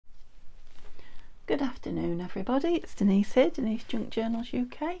Good afternoon everybody, it's Denise here, Denise Junk Journals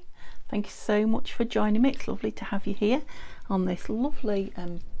UK. Thank you so much for joining me. It's lovely to have you here on this lovely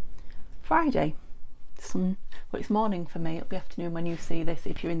Friday. Well, it's morning for me, it'll be afternoon when you see this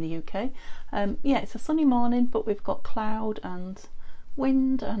if you're in the UK. Yeah, it's a sunny morning, but we've got cloud and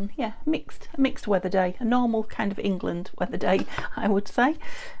wind and yeah, a mixed weather day, a normal kind of England weather day I would say.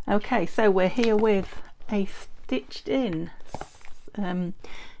 Okay, so we're here with a stitched in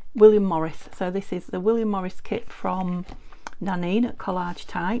William Morris. So this is the William Morris kit from Nanine at Collage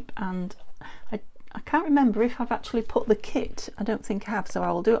Type, and I can't remember if I've actually put the kit. I don't think I have, so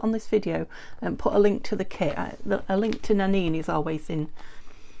I will do it on this video and put a link to the kit. A link to Nanine is always in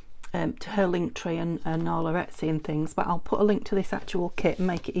to her link tree and all her Etsy and things, but I'll put a link to this actual kit and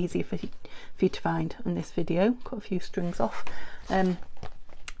make it easier for you to find in this video. Cut a few strings off.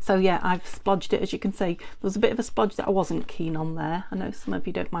 So yeah, I've splodged it. As you can see, there was a bit of a splodge that I wasn't keen on there. I know some of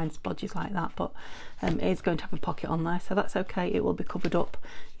you don't mind splodges like that, but it is going to have a pocket on there, so that's okay, it will be covered up.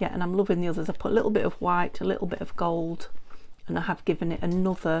 Yeah, and I'm loving the others. I put a little bit of white, a little bit of gold, and I have given it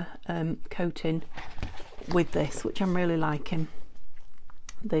another coating with this, which I'm really liking.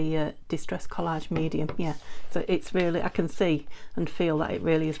 The Distress Collage Medium, yeah, so it's really, I can see and feel that it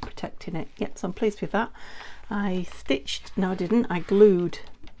really is protecting it. Yep, so I'm pleased with that. I stitched, no I didn't, I glued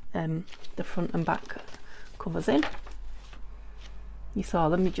the front and back covers in. You saw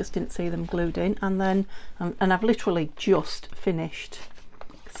them, you just didn't see them glued in, and then and I've literally just finished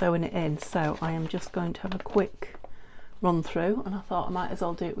sewing it in, so I am just going to have a quick run through, and I thought I might as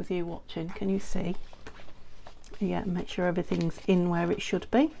well do it with you watching. Can you see? Yeah, make sure everything's in where it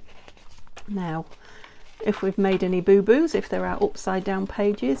should be. Now, if we've made any boo-boos, if there are upside down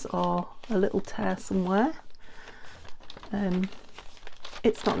pages or a little tear somewhere,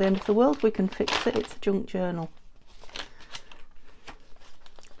 it's not the end of the world, we can fix it, it's a junk journal.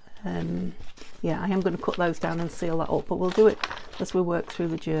 Yeah, I am going to cut those down and seal that up, but we'll do it as we work through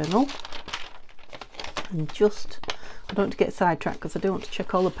the journal. And just, I don't want to get sidetracked because I do want to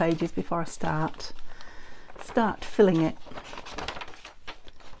check all the pages before I start filling it.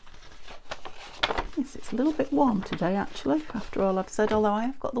 Yes, it's a little bit warm today actually, after all I've said, although I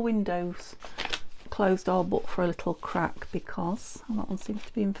have got the windows closed all but for a little crack because that one seems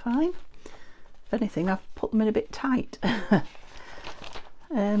to be in fine. If anything, I've put them in a bit tight. Yeah,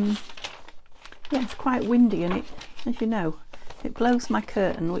 it's quite windy, and it, as you know, it blows my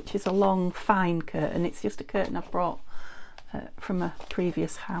curtain, which is a long fine curtain. It's just a curtain I've brought from a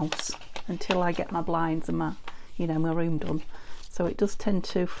previous house until I get my blinds and my, you know, my room done. So it does tend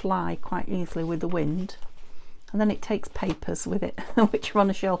to fly quite easily with the wind, and then it takes papers with it which are on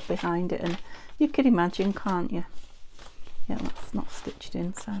a shelf behind it, and you can imagine, can't you? Yeah, that's not stitched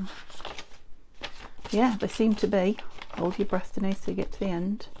in, so yeah, they seem to be, hold your breath Denise till you get to the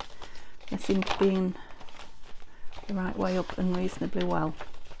end, they seem to be in the right way up and reasonably well.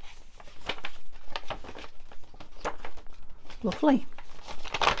 Lovely.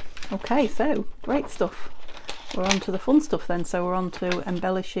 Okay, so great stuff. We're on to the fun stuff then. So we're on to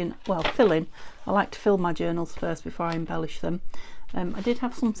embellishing, well, filling. I like to fill my journals first before I embellish them. I did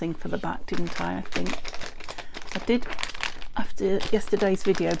have something for the back, didn't I? I think I did, after yesterday's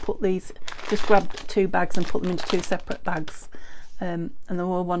video, put these, just grabbed 2 bags and put them into 2 separate bags, and there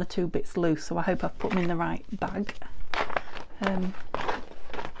were 1 or 2 bits loose, so I hope I've put them in the right bag.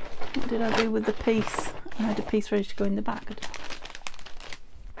 What did I do with the piece? I had a piece ready to go in the back.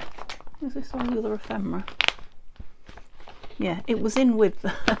 Is this all the other ephemera? Yeah, it was in with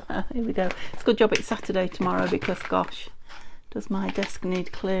here we go. It's a good job it's Saturday tomorrow, because gosh, does my desk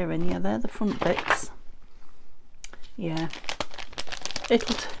need clearing. Yeah, they're the front bits. Yeah,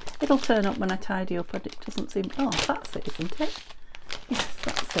 it'll turn up when I tidy up, but it doesn't seem, oh, that's it, isn't it? Yes,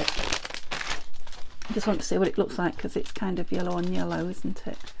 that's it. I just want to see what it looks like because it's kind of yellow on yellow, isn't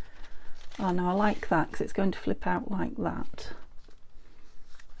it? Oh no, I like that because it's going to flip out like that.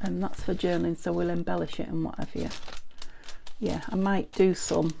 And that's for journaling, so we'll embellish it and what have you. Yeah, I might do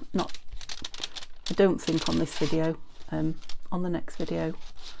some, not, I don't think on this video, on the next video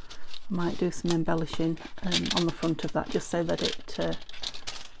I might do some embellishing on the front of that, just so that it,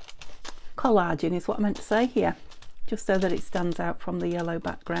 collaging is what I meant to say here, just so that it stands out from the yellow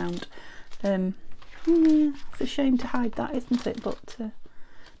background. Yeah, it's a shame to hide that, isn't it? But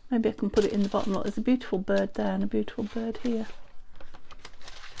maybe I can put it in the bottom. Look, there's a beautiful bird there and a beautiful bird here.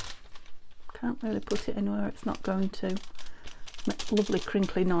 Can't really put it anywhere it's not going to make lovely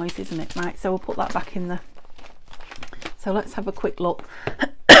crinkly noise, isn't it? Right, so we'll put that back in there. So let's have a quick look.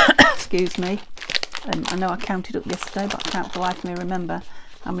 Excuse me. I know I counted up yesterday, but I can't for the life of me remember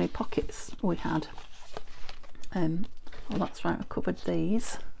how many pockets we had. Well, that's right, I covered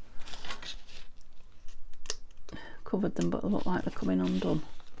these. covered them, but they look like they're coming undone.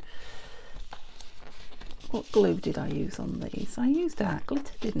 What glue did I use on these? I used art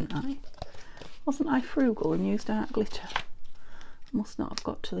glitter, didn't I? Wasn't I frugal and used art glitter? Must not have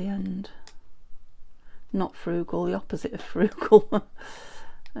got to the end. Not frugal, the opposite of frugal.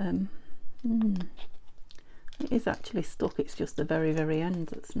 It is actually stuck, it's just the very, very end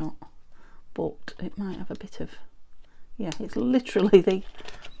that's not. But it might have a bit of, yeah, it's literally the,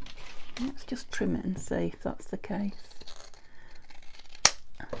 let's just trim it and see if that's the case.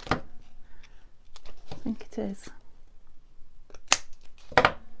 I think it is.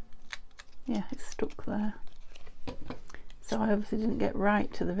 Yeah, it's stuck there. So I obviously didn't get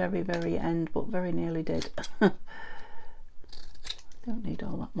right to the very, very end, but very nearly did. Don't need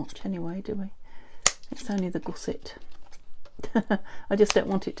all that much anyway, do we? It's only the gusset. I just don't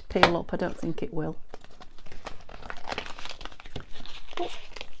want it to peel up. I don't think it will. But,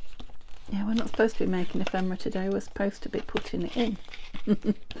 yeah, we're not supposed to be making ephemera today. We're supposed to be putting it in.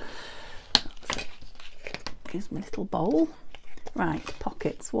 Here's my little bowl. Right,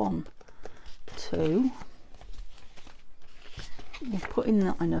 pockets. 1, 2. We'll put in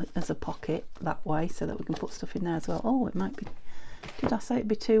that in as a pocket that way so that we can put stuff in there as well. Oh, it might be, did I say it'd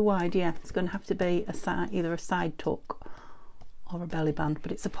be too wide? Yeah, it's going to have to be a side, either a side tuck or a belly band,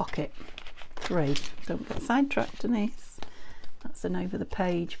 but it's a pocket. 3. Don't get sidetracked, Denise. That's an over the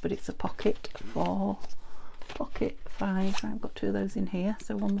page, but it's a pocket. 4, pocket. 5. I've got 2 of those in here,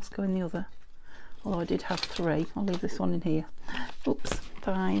 so one must go in the other. Although I did have 3. I'll leave this one in here. Oops.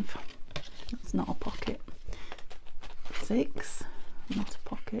 5. That's not a pocket. 6. Not a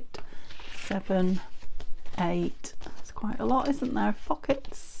pocket. 7, 8. It's quite a lot, isn't there, of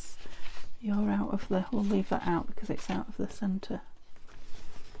pockets? You're out of the, we'll leave that out because it's out of the centre.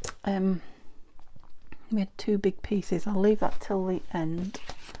 We had 2 big pieces. I'll leave that till the end,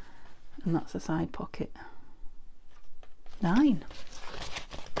 and that's a side pocket. 9.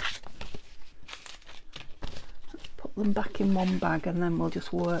 Let's put them back in one bag and then we'll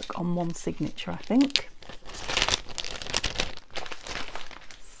just work on one signature, I think.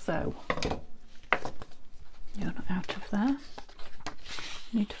 So, you're not out of there.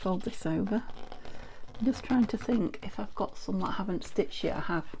 I need to fold this over. I'm just trying to think if I've got some that I haven't stitched yet. I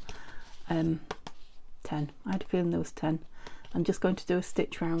have 10. I had a feeling there was 10. I'm just going to do a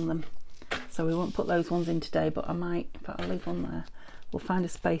stitch around them. So we won't put those ones in today, but I might, in fact I'll leave one there. We'll find a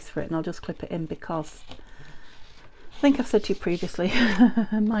space for it and I'll just clip it in because I think I've said to you previously,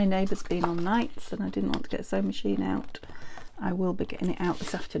 my neighbour's been on nights and I didn't want to get a sewing machine out. I will be getting it out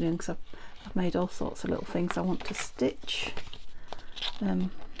this afternoon because I've made all sorts of little things I want to stitch. But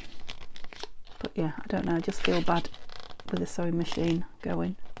yeah, I don't know, I just feel bad with a sewing machine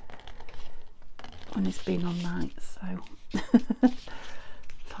going when it's been on nights, so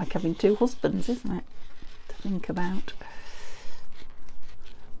it's like having 2 husbands, isn't it, to think about.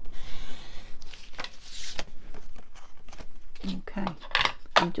 Okay,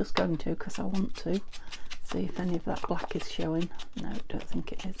 I'm just going to, because I want to see if any of that black is showing. No, don't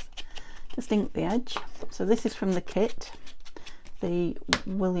think it is. Just ink the edge. So this is from the kit, the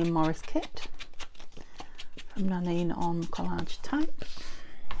William Morris kit from Nanine on collage type.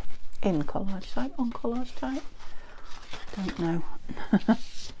 In collage type, on collage type. Don't know.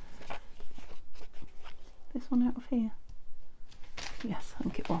 This one out of here. Yes, I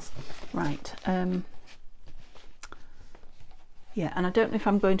think it was. Right. Yeah, and I don't know if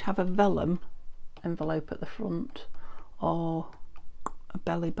I'm going to have a vellum envelope at the front or a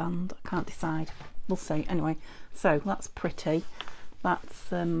belly band. I can't decide. We'll see. Anyway, so that's pretty.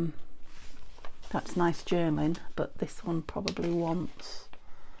 That's nice germline, but this one probably wants,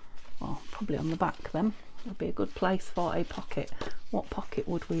 well, probably on the back then. It'll be a good place for a pocket. What pocket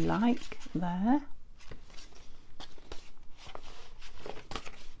would we like? There.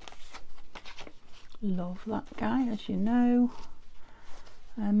 Love that guy, as you know.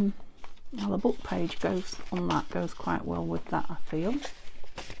 Now the book page goes on, that goes quite well with that, I feel.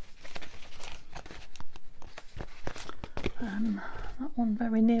 That one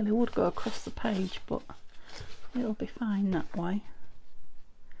very nearly would go across the page, but it'll be fine that way.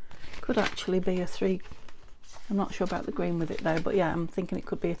 Could actually be a 3. I'm not sure about the green with it though, but yeah, I'm thinking it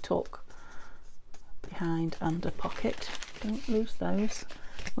could be a tuck behind and a pocket. Don't lose those.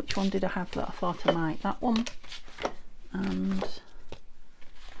 Which one did I have that I thought I might? That one. And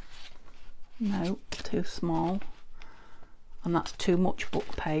no, too small, and that's too much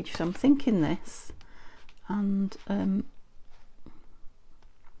book page, so I'm thinking this. And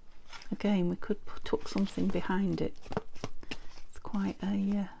again, we could tuck something behind it. It's quite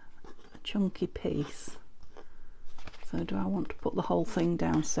a chunky piece. So do I want to put the whole thing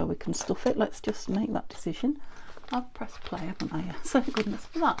down so we can stuff it? Let's just make that decision. I've pressed play, haven't I? Thank goodness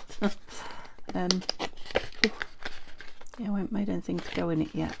for that. Yeah, I haven't made anything to go in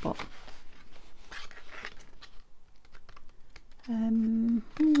it yet, but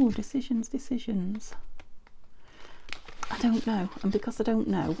ooh, decisions. I don't know, and because I don't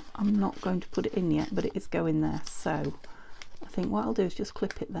know, I'm not going to put it in yet, but it is going there. So I think what I'll do is just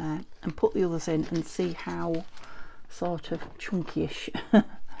clip it there and put the others in and see how sort of chunky-ish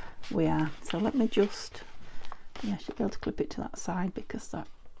we are. So let me just, yeah, I should be able to clip it to that side because that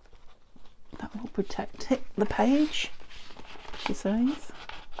will protect it, the page, she says.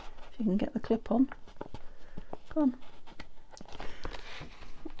 If you can get the clip on. Go on.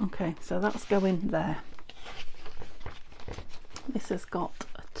 Okay, so that's going there. This has got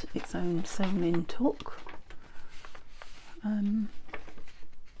its own sewn in tuck.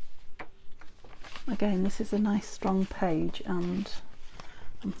 Again, this is a nice strong page, and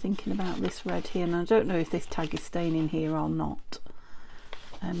I'm thinking about this red here, and I don't know if this tag is staying in here or not.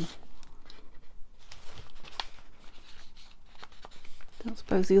 Don't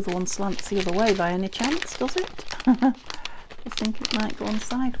suppose the other one slants the other way by any chance, does it? I think it might go on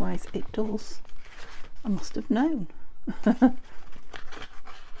sideways. It does. I must have known. I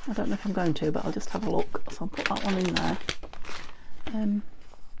don't know if I'm going to, but I'll just have a look. So I'll put that one in there.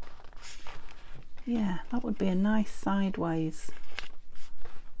 Yeah, that would be a nice sideways.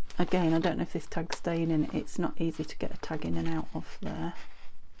 Again, I don't know if this tag's staying in it. It's not easy to get a tag in and out of there.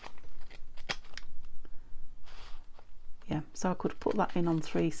 Yeah, so I could put that in on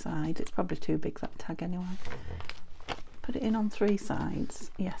 3 sides. It's probably too big, that tag, anyway. Put it in on 3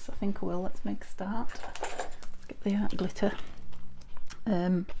 sides. Yes, I think I will. Let's make a start. Let's get the glitter.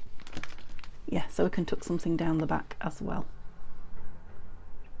 Yeah, so we can tuck something down the back as well.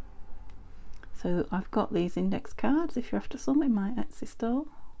 So I've got these index cards if you're after some in my Etsy store.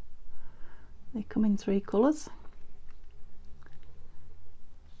 They come in 3 colours.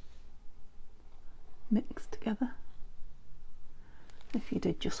 Mixed together. If you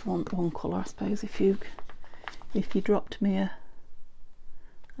did just want one colour, I suppose, if you dropped me a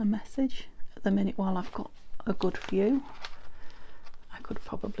message at the minute while I've got a good view, I could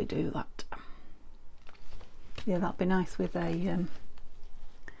probably do that. Yeah, that'd be nice with a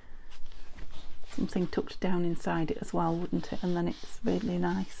something tucked down inside it as well, wouldn't it? And then it's really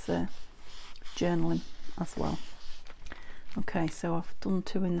nice journaling as well. Okay, so I've done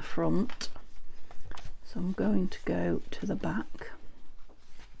 2 in the front, so I'm going to go to the back.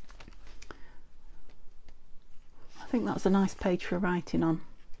 I think that's a nice page for writing on,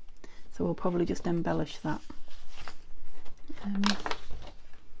 so we'll probably just embellish that.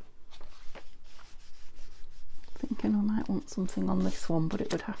 Thinking I might want something on this one, but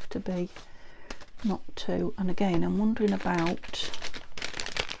it would have to be not too. And again, I'm wondering about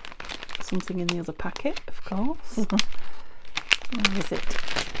something in the other packet, of course. Where is it?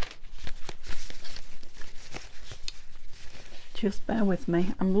 Just bear with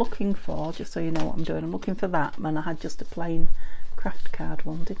me. I'm looking for, just so you know what I'm doing, I'm looking for that, and I had just a plain craft card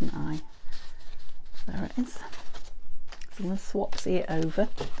one, didn't I? There it is. So I'm going to swapsy it over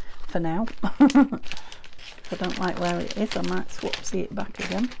for now. If I don't like where it is, I might swapsy it back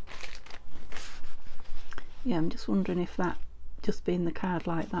again. Yeah, I'm just wondering if that, just being the card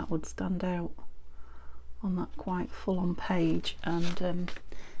like that, would stand out on that quite full-on page, and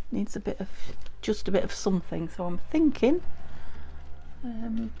needs just a bit of something. So I'm thinking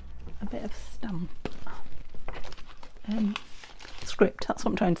a bit of stamp, script. That's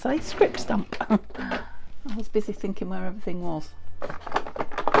what I'm trying to say. Script stamp. I was busy thinking where everything was.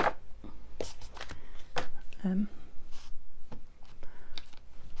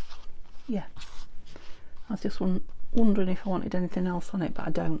 Yeah, I was just wondering if I wanted anything else on it, but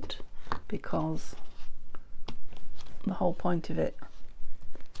I don't, because the whole point of it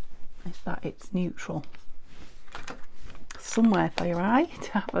is that it's neutral. Somewhere for your eye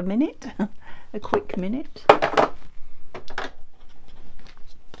to have a minute, a quick minute.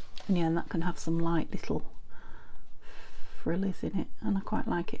 And yeah, and that can have some light little frillies in it, and I quite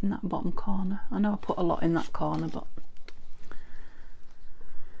like it in that bottom corner. I know I put a lot in that corner, but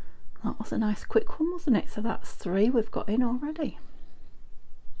that was a nice quick one, wasn't it? So that's 3 we've got in already.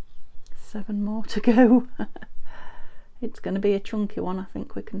 7 more to go. It's going to be a chunky one, I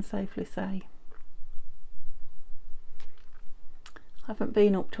think we can safely say. I haven't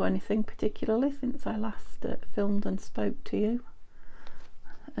been up to anything particularly since I last filmed and spoke to you.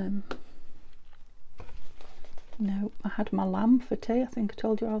 No, I had my lamb for tea. I think I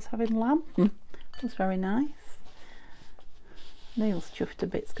told you I was having lamb. It was very nice. Neil's chuffed to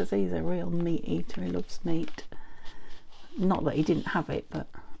bits because he's a real meat eater. He loves meat. Not that he didn't have it, but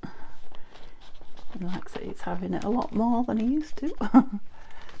He likes it, it's having it a lot more than he used to.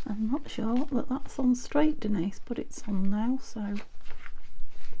 I'm not sure that that's on straight, Denise, but it's on now, so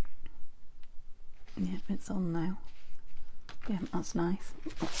yeah, it's on now. Yeah, that's nice.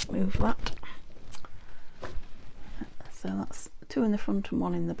 Let's move that. So that's 2 in the front and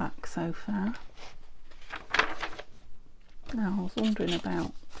 1 in the back so far. Now I was wondering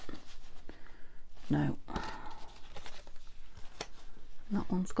about, no, that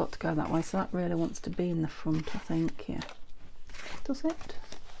one's got to go that way, so that really wants to be in the front, I think. Yeah, does it?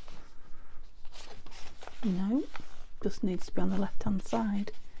 No, just needs to be on the left hand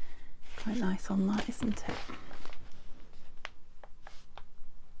side. Quite nice on that, isn't it?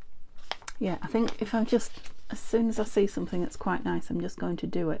 Yeah, I think if I'm just, as soon as I see something that's quite nice, I'm just going to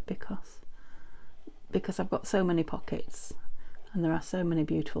do it because I've got so many pockets and there are so many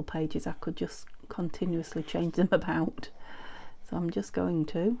beautiful pages, I could just continuously change them about. So I'm just going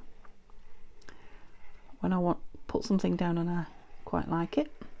to, when I want put something down and I quite like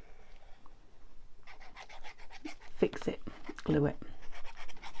it, fix it, glue it.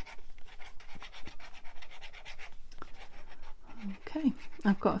 Okay,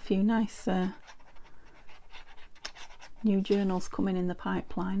 I've got a few nice new journals coming in the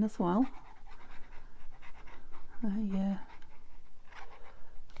pipeline as well.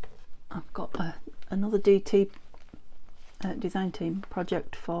 I've got another DT design team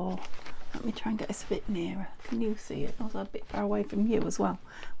project for, let me try and get this a bit nearer. Can you see it? I was a bit far away from you as well.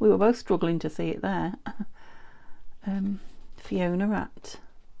 We were both struggling to see it there. Fiona at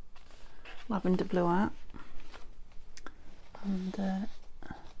Lavender Blue Art, and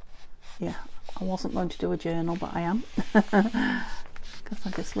yeah, I wasn't going to do a journal, but I am because I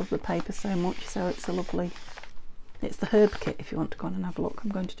just love the paper so much. So it's a lovely, it's the herb kit if you want to go on and have a look.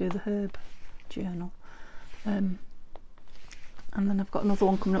 I'm going to do the herb journal, and then I've got another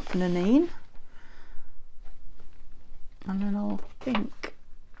one coming up for Nanine, and then I think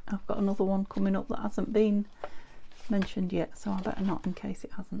I've got another one coming up that hasn't been mentioned yet, so I better not in case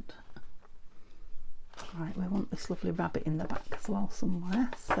it hasn't. Right, we want this lovely rabbit in the back as well somewhere,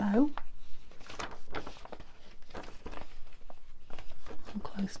 so I'm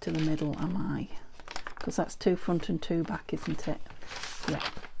close to the middle, am I? Because that's 2 front and 2 back, isn't it? Yeah.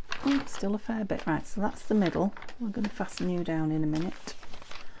 Oh, still a fair bit. Right, so that's the middle. We're going to fasten you down in a minute.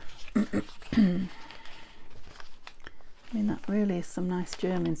 I mean, that really is some nice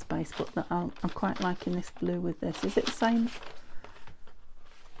German space, but I'm quite liking this blue with this. Is it the same?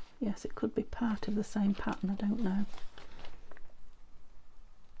 Yes, it could be part of the same pattern, I don't know.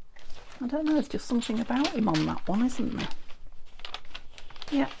 I don't know, there's just something about him on that one, isn't there?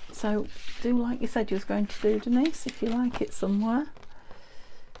 Yeah, so do like you said you was going to do, Denise, if you like it somewhere.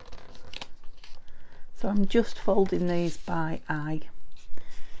 So I'm just folding these by eye.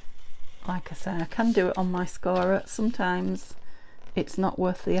 Like I say, I can do it on my scorer. Sometimes it's not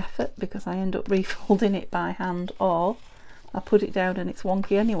worth the effort because I end up refolding it by hand, or I put it down and it's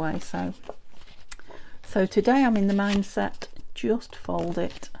wonky anyway. So today I'm in the mindset, just fold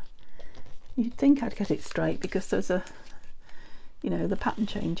it. You'd think I'd get it straight because there's a, you know, the pattern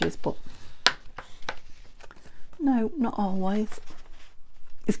changes, but no, not always.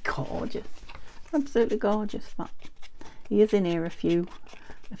 It's gorgeous, absolutely gorgeous. That he is in here a few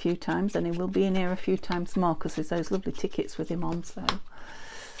times, and he will be in here a few times more because there's those lovely tickets with him on, so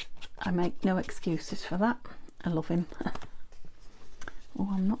I make no excuses for that. I love him. Oh,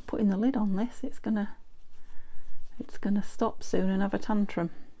 I'm not putting the lid on this. It's gonna stop soon and have a tantrum.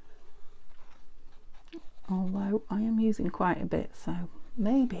 Although I am using quite a bit, so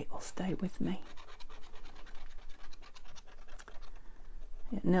maybe it will stay with me.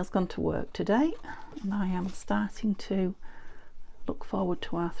 Yeah, Neil's gone to work today, and I am starting to look forward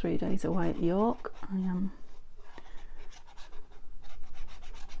to our 3 days away at York. I am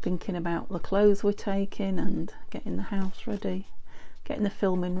thinking about the clothes we're taking and getting the house ready, getting the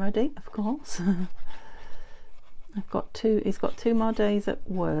filming ready, of course. He's got 2 more days at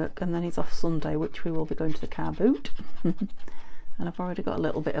work, and then he's off Sunday, which we will be going to the car boot. And I've already got a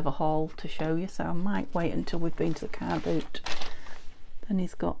little bit of a haul to show you, so I might wait until we've been to the car boot. Then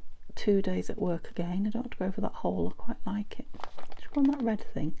he's got 2 days at work again. I don't have to go over that haul, I quite like it. Should I go on that red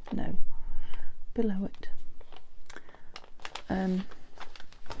thing? No, below it.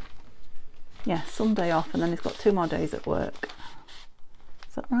 Yeah, Sunday off, and then he's got 2 more days at work.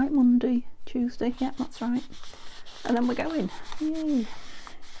 Is that right? Monday, Tuesday? Yeah, that's right. And then we're going. Yay.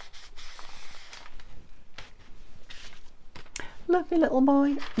 Lovely little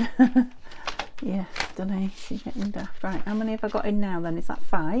boy. Yes, Denise, you're getting daft. Right, how many have I got in now then? Is that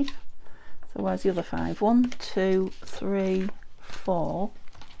 5? So where's the other 5? 1, 2, 3, 4.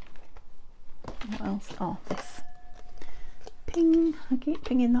 What else? Oh, this. Ping! I keep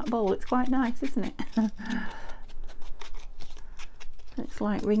pinging that bowl. It's quite nice, isn't it? It's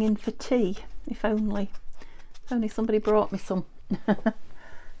like ringing for tea. If only somebody brought me some.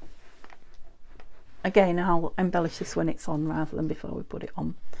 Again, I'll embellish this when it's on rather than before we put it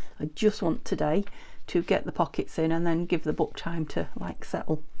on. I just want today to get the pockets in and then give the book time to like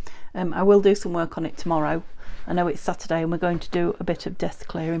settle. I will do some work on it tomorrow. I know it's Saturday and we're going to do a bit of desk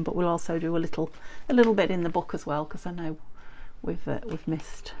clearing, but we'll also do a little bit in the book as well, because I know we've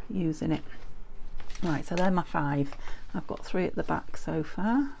missed using it. Right, so they're my 5. I've got 3 at the back so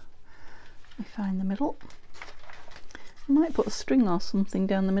far. Let me find the middle. I might put a string or something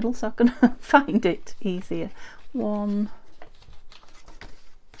down the middle so I can find it easier. 1,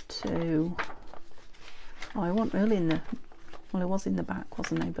 2. Oh, I wasn't really in the, well, it was in the back,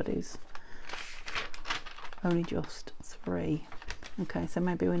 wasn't it? But it's only just 3. Okay, so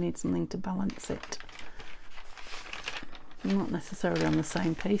maybe we need something to balance it. Not necessarily on the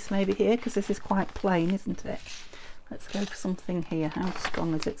same piece, maybe here, because this is quite plain, isn't it? Let's go for something here. How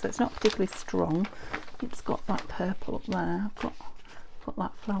strong is it? So it's not particularly strong. It's got that purple up there. I've got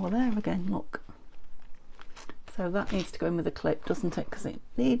that flower there again, look. So that needs to go in with a clip, doesn't it? Because it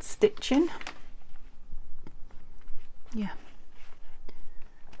needs stitching. Yeah.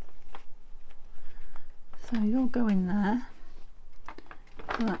 So you'll go in there.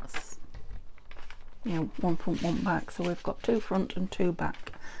 That's, you know, 1 front, 1 back. So we've got 2 front and 2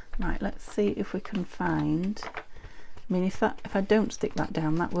 back. Right, let's see if we can find. I mean, if I don't stick that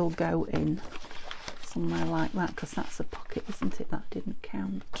down, that will go in somewhere like that, because that's a pocket, isn't it? That didn't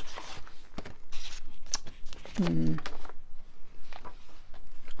count. Right,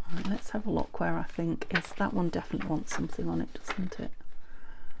 let's have a look where I think is that one. Definitely wants something on it, doesn't it?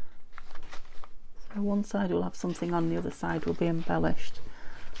 So one side will have something on, the other side will be embellished.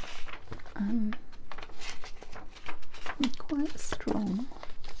 Quite strong.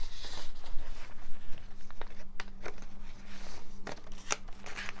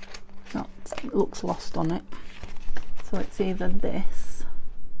 No, it looks lost on it. So it's either this,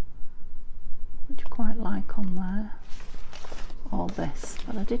 which I quite like on there, or this.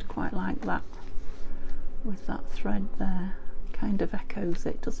 But I did quite like that with that thread there. Kind of echoes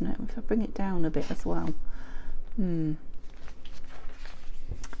it, doesn't it? If I bring it down a bit as well. And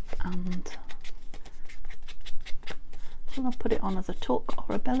will I put it on as a tuck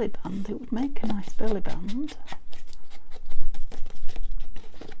or a belly band? It would make a nice belly band.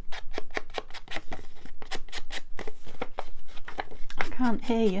 I can't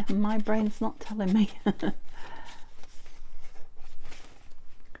hear you and my brain's not telling me.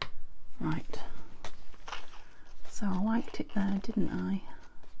 Right. So I liked it there, didn't I?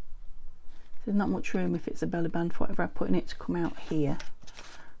 There's not much room if it's a belly band for whatever I put in it to come out here.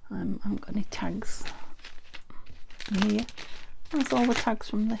 I haven't got any tags in here. That's all the tags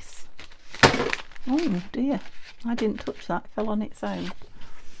from this. Oh dear, I didn't touch that, it fell on its own.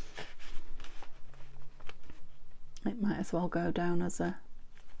 It might as well go down as a...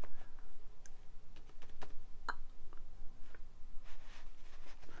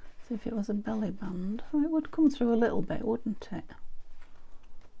 So if it was a belly band, oh, it would come through a little bit, wouldn't it?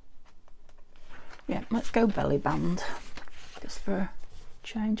 Yeah, let's go belly band, just for a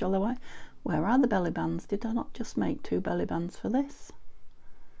change. Although where are the belly bands? Did I not just make 2 belly bands for this?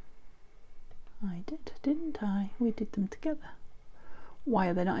 I did, didn't I? We did them together. Why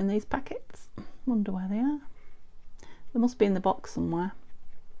are they not in these packets? Wonder where they are. They must be in the box somewhere.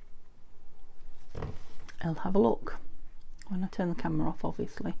 I'll have a look when I turn the camera off,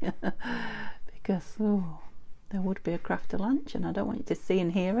 obviously, because there would be a crafter lunch and I don't want you to see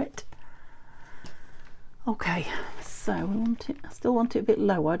and hear it. Okay, so we want it, I still want it a bit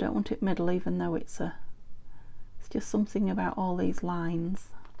lower, I don't want it middle, even though it's just something about all these lines,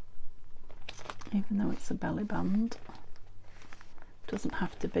 even though it's a belly band. It doesn't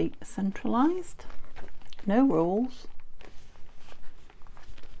have to be centralised, no rules.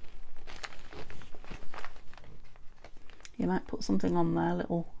 You might put something on there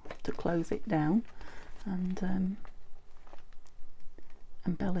little to close it down and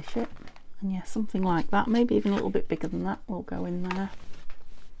embellish it. And yeah, something like that, maybe even a little bit bigger than that will go in there.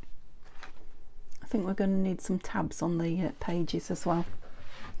 I think we're going to need some tabs on the pages as well.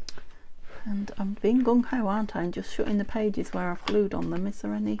 And I'm being gung-ho, aren't I? And just shutting the pages where I've glued on them. Is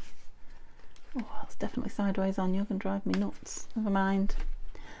there any... Oh, that's definitely sideways on. You're going to drive me nuts. Never mind.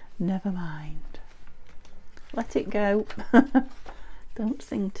 Never mind. Let it go. Don't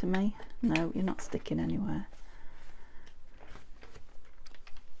sing to me. No, you're not sticking anywhere.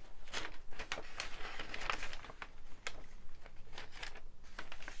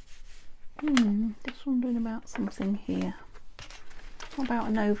 Just wondering about something here. What about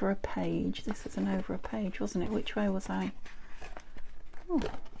an over a page? This is an over a page, wasn't it? Which way was I? Oh,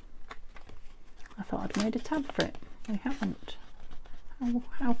 I thought I'd made a tab for it. We haven't.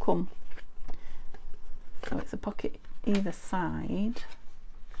 How come? So it's a pocket either side.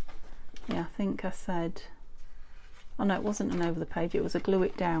 Yeah, I think I said, oh no, it wasn't an over the page, it was a glue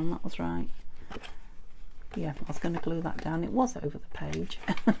it down, that was right. Yeah, I was going to glue that down, it was over the page.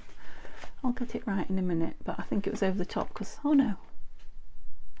 I'll get it right in a minute, but I think it was over the top because, oh no,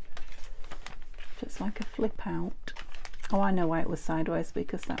 just like a flip out. Oh, I know why it was sideways,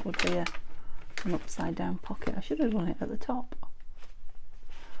 because that would be an upside down pocket. I should have done it at the top.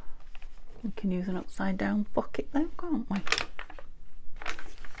 We can use an upside down pocket then, can't we?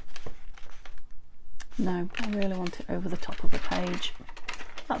 No, I really want it over the top of the page.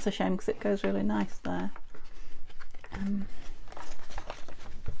 That's a shame because it goes really nice there.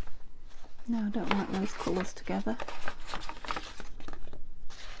 No, I don't like those colours together.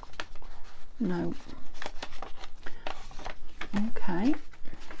 No. Okay,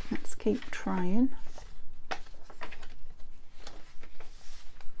 let's keep trying.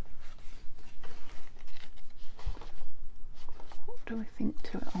 What do we think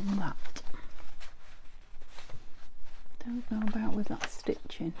to it on that? Don't know about with that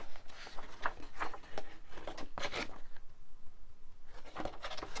stitching.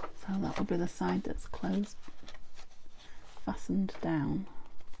 So that will be the side that's closed, fastened down.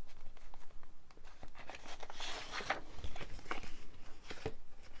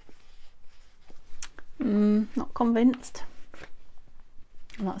 Not convinced.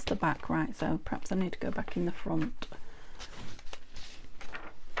 And that's the back, right, so perhaps I need to go back in the front.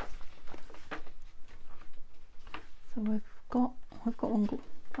 So we've got one,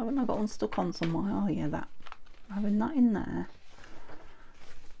 haven't I got one stuck on somewhere? Oh yeah, that, having that in there,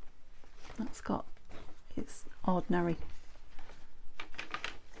 that's got, it's ordinary.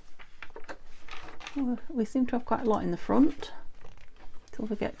 Well, we seem to have quite a lot in the front till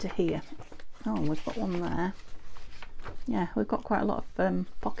we get to here. Oh, we've got one there. Yeah, we've got quite a lot of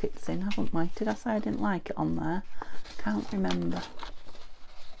pockets in, haven't we? Did I say I didn't like it on there? Can't remember.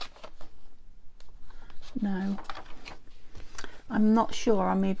 No. I'm not sure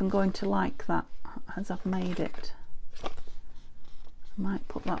I'm even going to like that as I've made it. I might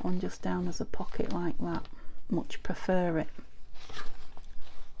put that one just down as a pocket like that. Much prefer it.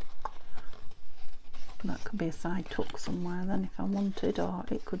 That could be a side tuck somewhere then if I wanted, or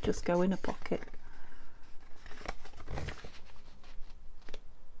it could just go in a pocket.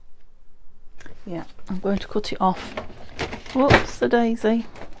 Yeah, I'm going to cut it off. Whoops, the daisy.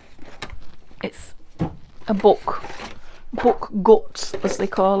 It's a book guts, as they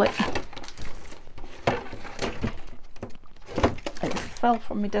call it. It fell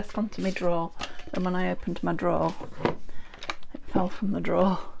from my desk onto my drawer, and when I opened my drawer, it fell from the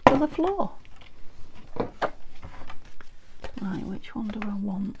drawer to the floor. Right, which one do I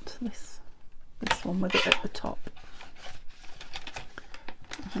want? This one with it at the top.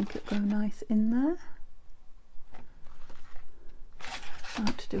 I think it'll go nice in there. I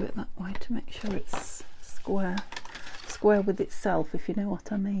like to do it that way to make sure it's square with itself, if you know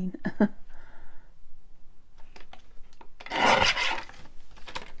what I mean. That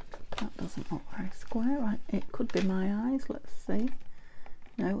doesn't look very square. Right, it could be my eyes, let's see.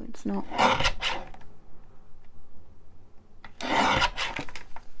 No, it's not.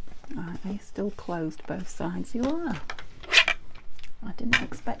 Right, are you still closed both sides? You are. I didn't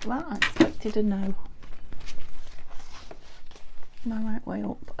expect that. I expected a no. Am I right way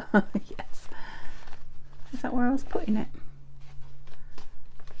up? Yes. Is that where I was putting it?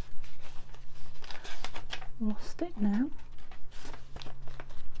 Lost it now.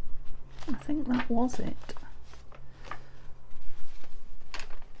 I think that was it.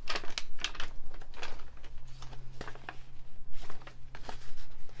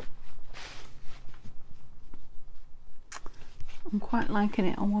 I'm quite liking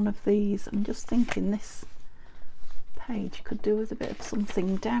it on one of these. I'm just thinking this page could do with a bit of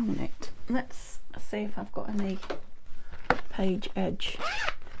something down it. Let's see if I've got any page edge.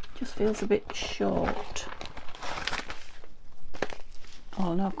 Just feels a bit short.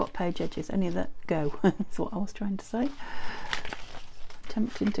 Oh no, I've got page edges, any that go. That's what I was trying to say.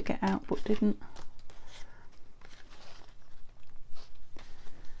 Tempting to get out but didn't.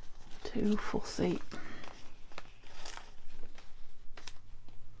 Too fussy.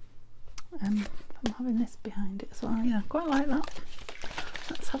 I'm having this behind it as well. Yeah, I quite like that.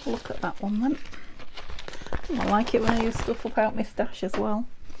 Let's have a look at that one then. I like it when I use stuff up out my stash as well.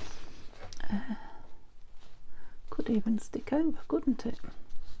 Could even stick over, couldn't it?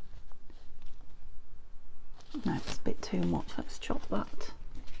 No, it's a bit too much. Let's chop that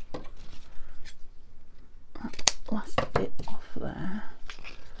last bit off there.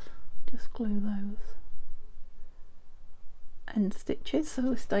 Just glue those end stitches so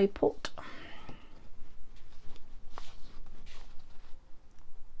they stay put.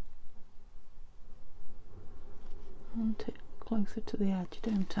 I want it closer to the edge,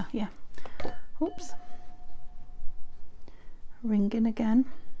 don't I? Yeah. Oops. Ringing again.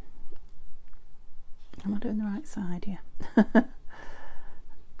 Am I doing the right side here?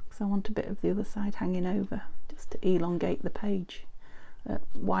 Because I want a bit of the other side hanging over, just to elongate the page,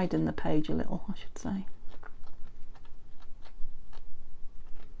 widen the page a little, I should say.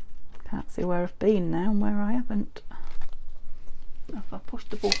 Can't see where I've been now and where I haven't. If I push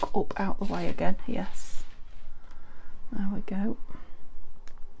the book up out the way again, yes. There we go.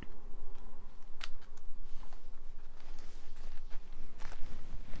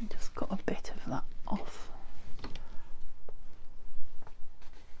 Just got a bit of that off.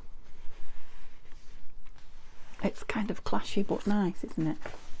 It's kind of clashy but nice, isn't it?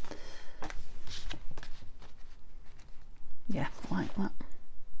 Yeah, like that.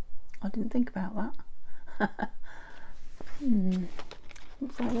 I didn't think about that.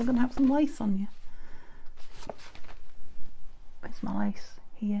 Looks like we're going to have some lace on you. Where's my lace?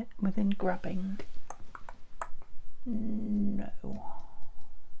 Here, within grabbing. No.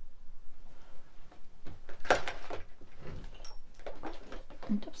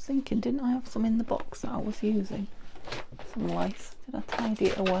 I'm just thinking, didn't I have some in the box that I was using? Some lace. Did I tidy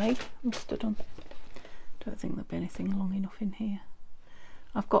it away? Must have done. Don't think there'll be anything long enough in here.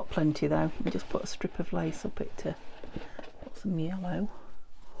 I've got plenty though. I just put a strip of lace up it to put some yellow.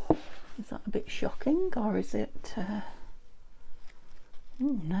 Is that a bit shocking, or is it? Oh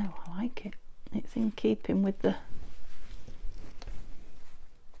no, I like it. It's in keeping with the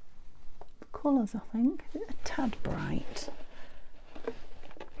colours, I think. Is it a tad bright?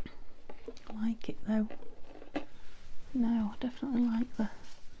 I like it though. No, I definitely like the.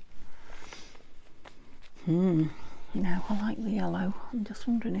 No, I like the yellow. I'm just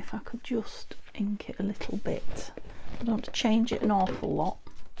wondering if I could just ink it a little bit. I don't want to change it an awful lot.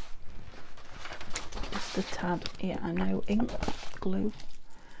 Just a tad. Yeah, I know. Ink, glue.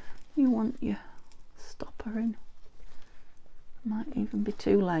 You want your stopper in. Might even be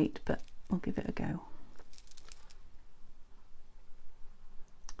too late, but we'll give it a go.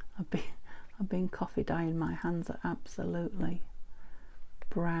 I've been coffee dyeing. My hands are absolutely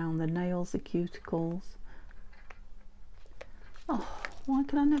brown. The nails, the cuticles. Oh, why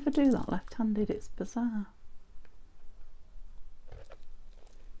can I never do that left-handed? It's bizarre.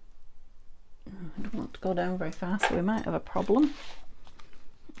 I don't want to go down very fast, so we might have a problem.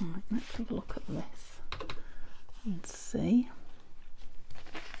 Right, let's have a look at this and see.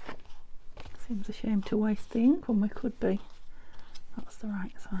 Seems a shame to waste the ink when we could be. That's the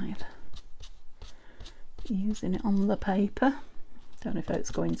right side. Using it on the paper. Don't know if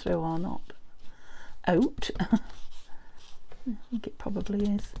it's going through or not. Out. I think it probably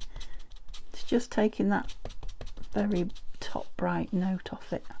is. It's just taking that very top bright note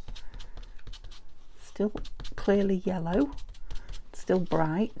off it. Still clearly yellow, still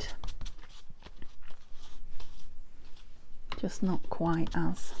bright, just not quite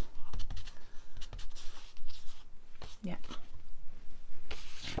as, yeah.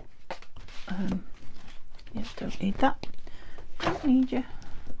 Yeah, don't need that. Don't need you.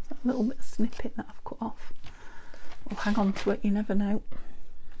 That little bit of snippet that I've cut off. We'll hang on to it, you never know.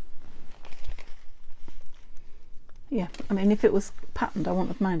 Yeah, I mean, if it was patterned I wouldn't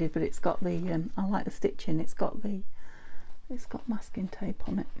have minded, but it's got the I like the stitching. It's got masking tape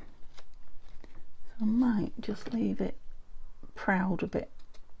on it, so I might just leave it proud a bit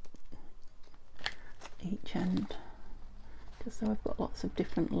each end, just so I've got lots of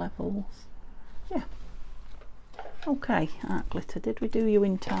different levels. Yeah. Okay, art glitter, did we do you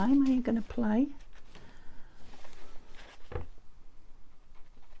in time? Are you going to play?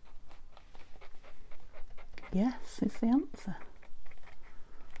 Yes, is the answer.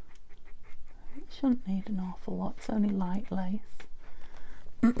 It shouldn't need an awful lot, it's only light lace.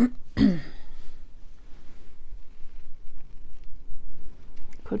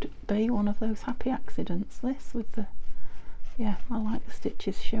 Could it be one of those happy accidents, this, with the, yeah, I like the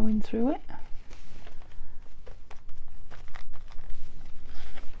stitches showing through it.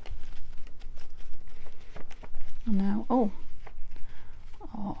 And now, oh,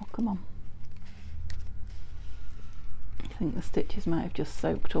 come on. I think the stitches might have just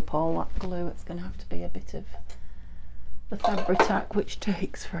soaked up all that glue. It's going to have to be a bit of the Fabri-Tac, which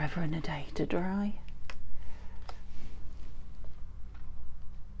takes forever and a day to dry.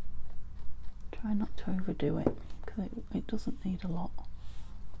 Try not to overdo it because it doesn't need a lot.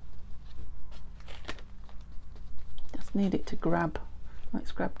 Just need it to grab.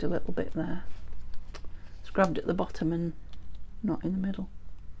 It's grabbed a little bit there. It's grabbed at the bottom and not in the middle.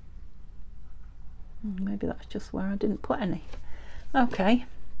 Maybe that's just where I didn't put any. Okay,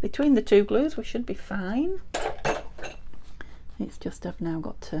 between the two glues we should be fine. It's just I've now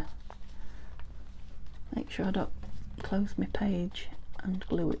got to make sure I don't close my page and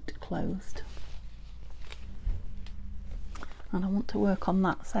glue it closed. And I want to work on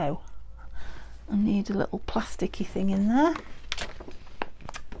that, so I need a little plasticky thing in there,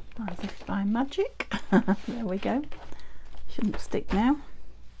 as if by magic. There we go. Shouldn't stick now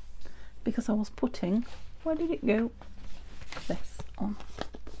because I was putting, where did it go? This on.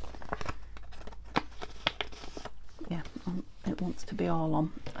 Yeah, it wants to be all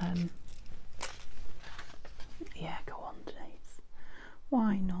on. Yeah, go on, Denise.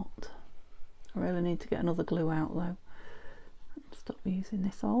 Why not? I really need to get another glue out though. Stop using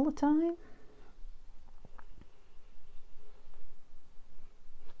this all the time.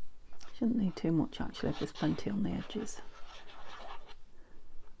 Shouldn't need too much actually if there's plenty on the edges.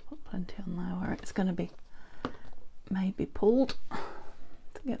 Put plenty on there where it's going to be maybe pulled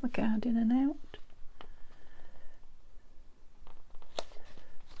to get the card in and out.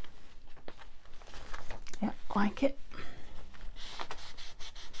 Yeah, like it.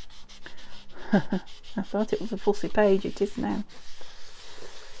 I thought it was a fussy page, it is now.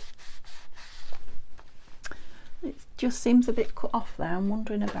 It just seems a bit cut off there. I'm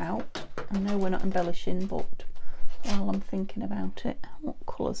wondering about, I know we're not embellishing, but while I'm thinking about it, what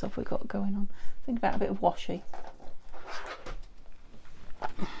colours have we got going on? Think about a bit of washi.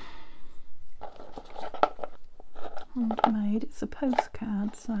 Handmade, it's a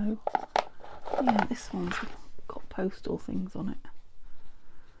postcard, so yeah, this one's got postal things on it.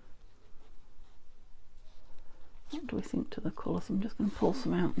 What do we think to the colours? I'm just going to pull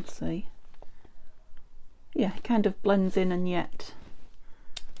some out and see. Yeah, it kind of blends in and yet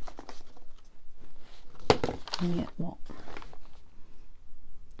what?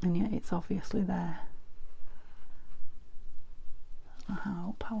 And yet it's obviously there. I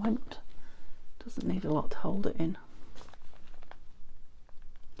hope I went. Doesn't need a lot to hold it in.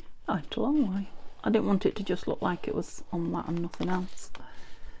 Oh, it's a long way. I didn't want it to just look like it was on that and nothing else.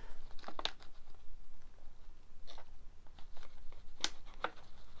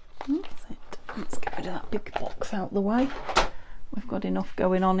 That's it. Let's get rid of that big box out the way. We've got enough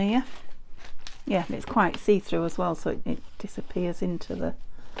going on here. Yeah, it's quite see-through as well, so it disappears into the...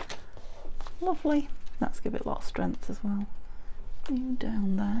 Lovely. Let's give it a lot of strength as well. You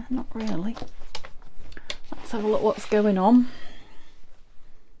down there? Not really. Let's have a look what's going on.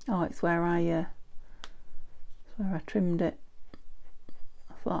 Oh, it's where I trimmed it.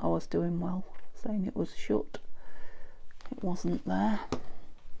 I thought I was doing well, saying it was shut. It wasn't there.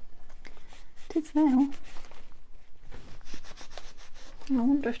 It is now. I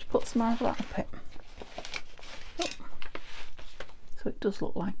wonder if to put some more of that up it. Oh. So it does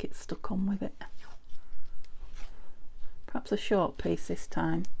look like it's stuck on with it. Perhaps a short piece this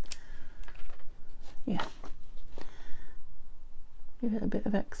time. Yeah. Give it a bit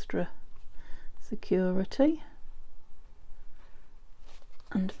of extra security.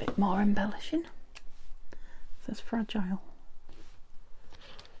 And a bit more embellishing. It says fragile.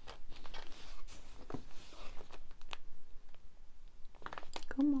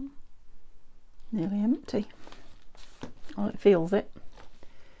 Come on. Nearly empty. Oh, it feels it.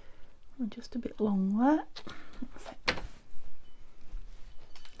 Just a bit long there. That's it.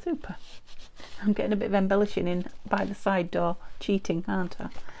 Super. I'm getting a bit of embellishing in by the side door. Cheating, aren't I?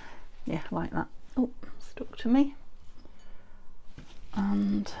 Yeah, like that. Oh, stuck to me.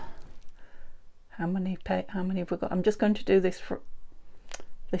 And how many have we got? I'm just going to do this front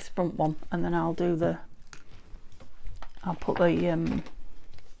one, and then I'll put the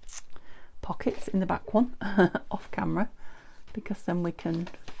pockets in the back one off camera, because then we can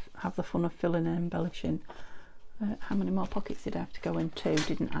have the fun of filling and embellishing. How many more pockets did I have to go into?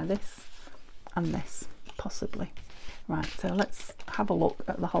 Didn't I? This and this, possibly. Right, so let's have a look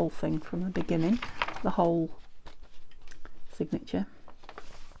at the whole thing from the beginning, the whole signature.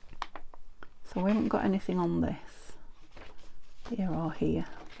 So we haven't got anything on this here or here,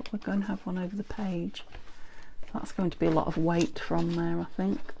 but we're going to have one over the page. That's going to be a lot of weight from there, I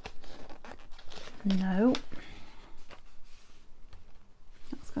think. No,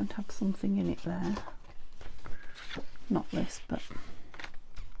 that's going to have something in it there. Not this, but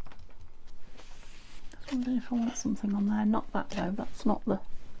just wondering if I want something on there. Not that though. That's not the.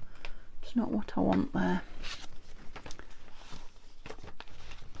 It's not what I want there.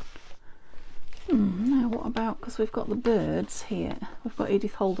 Now what about, because we've got the birds here, we've got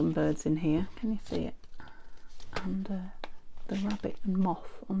Edith Holden birds in here, can you see it? And the rabbit and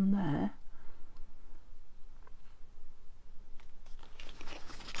moth on there.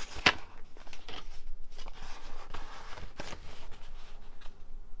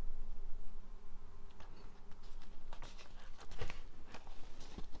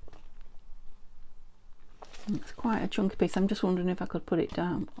 It's quite a chunky piece. I'm just wondering if I could put it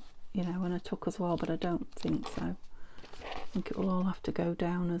down, you know, in a tuck as well, but I don't think so. I think it will all have to go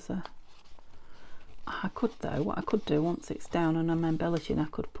down as a... I could though, what I could do once it's down and I'm embellishing, I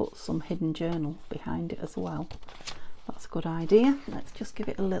could put some hidden journal behind it as well. That's a good idea. Let's just give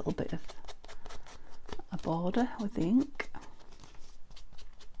it a little bit of a border with the ink.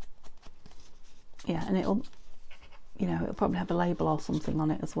 Yeah, and it'll, you know, it'll probably have a label or something on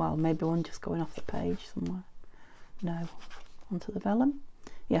it as well. Maybe one just going off the page somewhere. No, onto the vellum.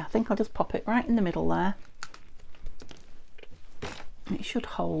 Yeah, I think I'll just pop it right in the middle there. It should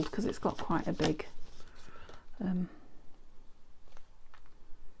hold because it's got quite a big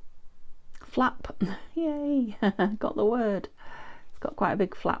flap. Yay! Got the word. It's got quite a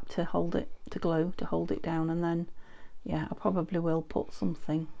big flap to hold it, to glue, to hold it down, and then yeah, I probably will put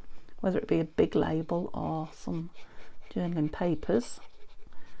something, whether it be a big label or some journaling papers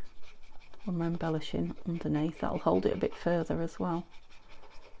when we're embellishing underneath. That'll hold it a bit further as well.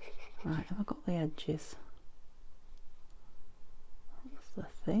 Right, have I got the edges? That's the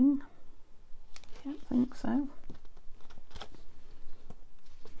thing. Yeah, I think so.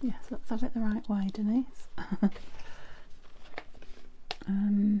 Yes, let's have it the right way, Denise.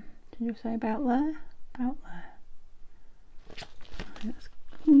 Did you say about there? About there. Let's,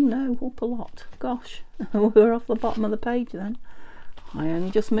 oh no, up a lot. Gosh, we're off the bottom of the page then. I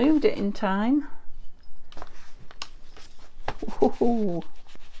only just moved it in time. Ooh.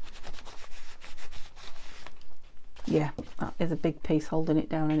 Yeah, that is a big piece holding it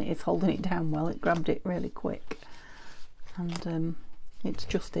down, and it is holding it down well. It grabbed it really quick, and it's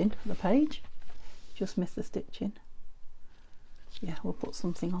just in the page. Just missed the stitching. Yeah, we'll put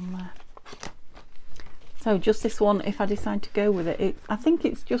something on there. So just this one, if I decide to go with it, I think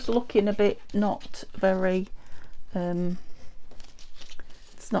it's just looking a bit not very, it's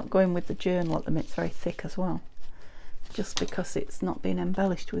not going with the journal at the minute. It's very thick as well, just because it's not been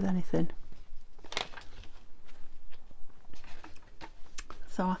embellished with anything.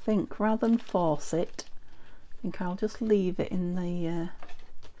 So I think rather than force it, I think I'll just leave it in the,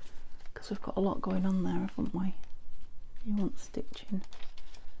 because we've got a lot going on there, haven't we? You want stitching.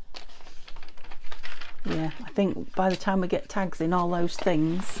 Yeah, I think by the time we get tags in, all those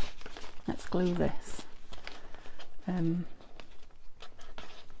things, let's glue this. Don't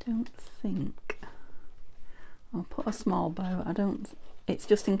think I'll put a small bow. I don't, it's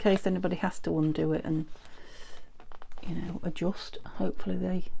just in case anybody has to undo it and, you know, adjust.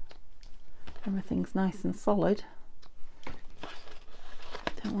 Hopefully everything's nice and solid.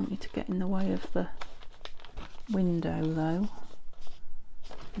 Don't want you to get in the way of the window though.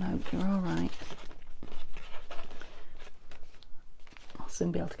 No, you're all right. I'll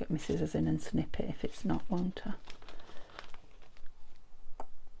soon be able to get my scissors in and snip it if it's not, won't I?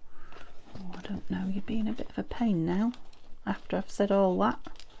 Oh, I don't know, you're being a bit of a pain now after I've said all that.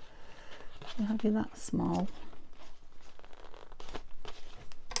 I'll have you that small.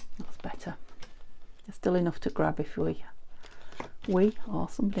 That's better. There's still enough to grab if we or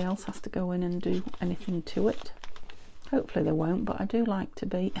somebody else has to go in and do anything to it. Hopefully they won't, but I do like to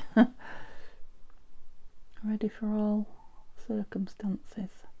be ready for all circumstances.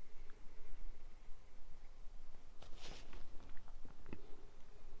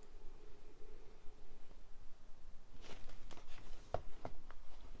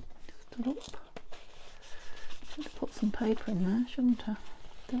 Just a look. Should have put some paper in there, shouldn't I?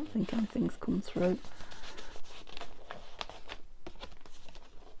 Don't think anything's come through.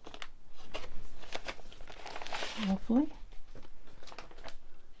 Lovely.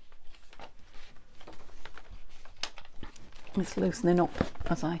 It's loosening up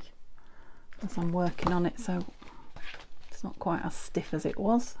as I'm working on it, so it's not quite as stiff as it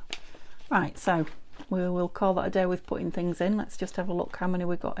was. Right, so we will call that a day with putting things in. Let's just have a look how many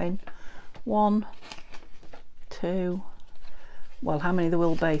we got in. 1, 2, well, how many there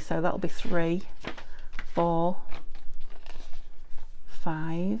will be, so that'll be 3, 4,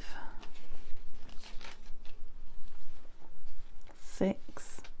 5,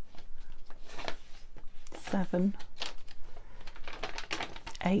 6, 7,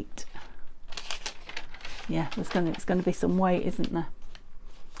 8. Yeah, it's going to be some weight, isn't there?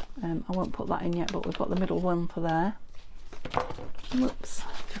 I won't put that in yet, but we've got the middle one for there. Whoops,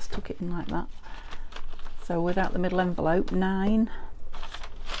 just tuck it in like that. So without the middle envelope, 9.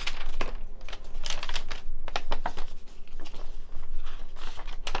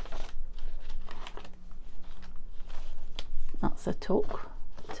 That's a tuck.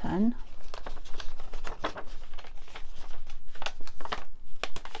 10.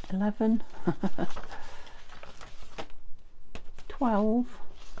 11. 12.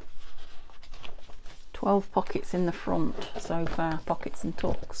 12 pockets in the front so far, pockets and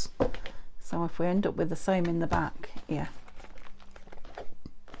tucks. So if we end up with the same in the back, yeah.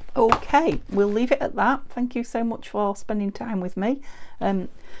 Okay, we'll leave it at that. Thank you so much for spending time with me.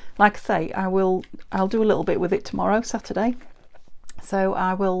 Like I say, I'll do a little bit with it tomorrow, Saturday. So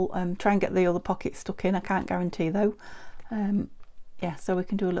I will try and get the other pockets stuck in. I can't guarantee though. Yeah, so we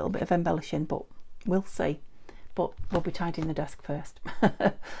can do a little bit of embellishing, but we'll see. But we'll be tidying the desk first.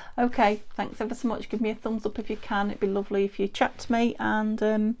 Okay, thanks ever so much. Give me a thumbs up if you can. It'd be lovely if you chat to me,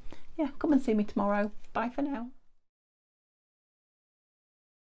 and yeah, come and see me tomorrow. Bye for now.